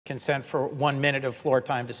consent for 1 minute of floor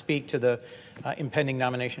time to speak to the impending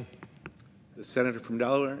nomination. The senator from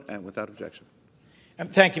Delaware, and without objection.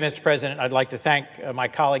 Thank you, Mr. President. I'd like to thank my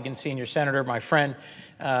colleague and senior senator, my friend,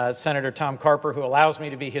 Senator Tom Carper, who allows me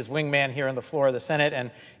to be his wingman here on the floor of the Senate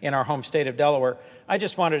and in our home state of Delaware. I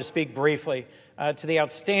just wanted to speak briefly to the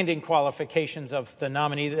outstanding qualifications of the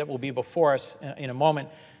nominee that will be before us in a moment,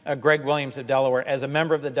 Greg Williams of Delaware. As a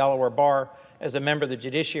member of the Delaware Bar, as a member of the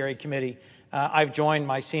Judiciary Committee, I've joined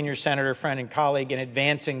my senior senator friend and colleague in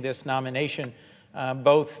advancing this nomination,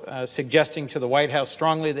 both suggesting to the White House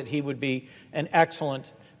strongly that he would be an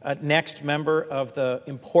excellent next member of the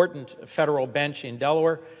important federal bench in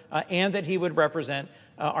Delaware, and that he would represent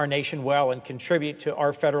our nation well and contribute to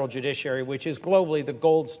our federal judiciary, which is globally the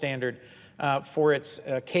gold standard for its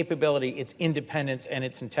capability, its independence, and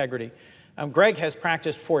its integrity. Greg has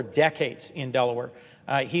practiced for decades in Delaware.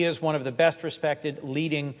 He is one of the best respected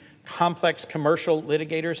leading complex commercial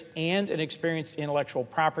litigators and an experienced intellectual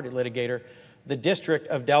property litigator. The District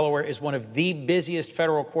of Delaware is one of the busiest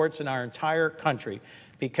federal courts in our entire country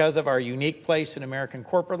because of our unique place in American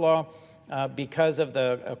corporate law, because of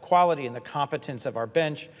the quality and the competence of our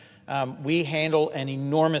bench. We handle an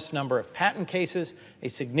enormous number of patent cases, a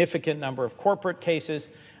significant number of corporate cases.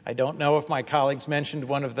 I don't know if my colleagues mentioned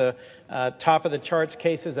one of the top of the charts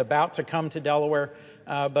cases about to come to Delaware,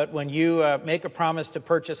 but when you make a promise to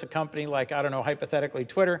purchase a company like, I don't know, hypothetically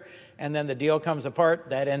Twitter, and then the deal comes apart,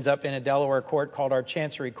 that ends up in a Delaware court called our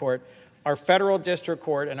Chancery Court. Our federal district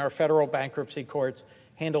court and our federal bankruptcy courts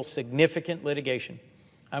handle significant litigation.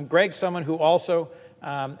 Greg's someone who also,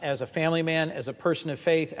 as a family man, as a person of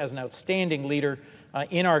faith, as an outstanding leader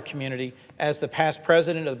in our community, as the past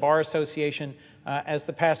president of the Bar Association, as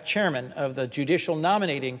the past chairman of the Judicial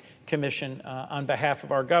Nominating Commission on behalf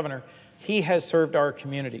of our governor, he has served our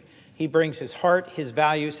community. He brings his heart, his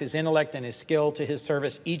values, his intellect, and his skill to his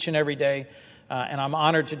service each and every day. And I'm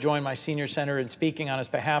honored to join my senior senator in speaking on his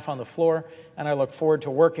behalf on the floor, and I look forward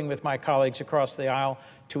to working with my colleagues across the aisle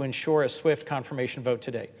to ensure a swift confirmation vote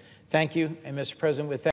today. Thank you, and Mr. President, with that,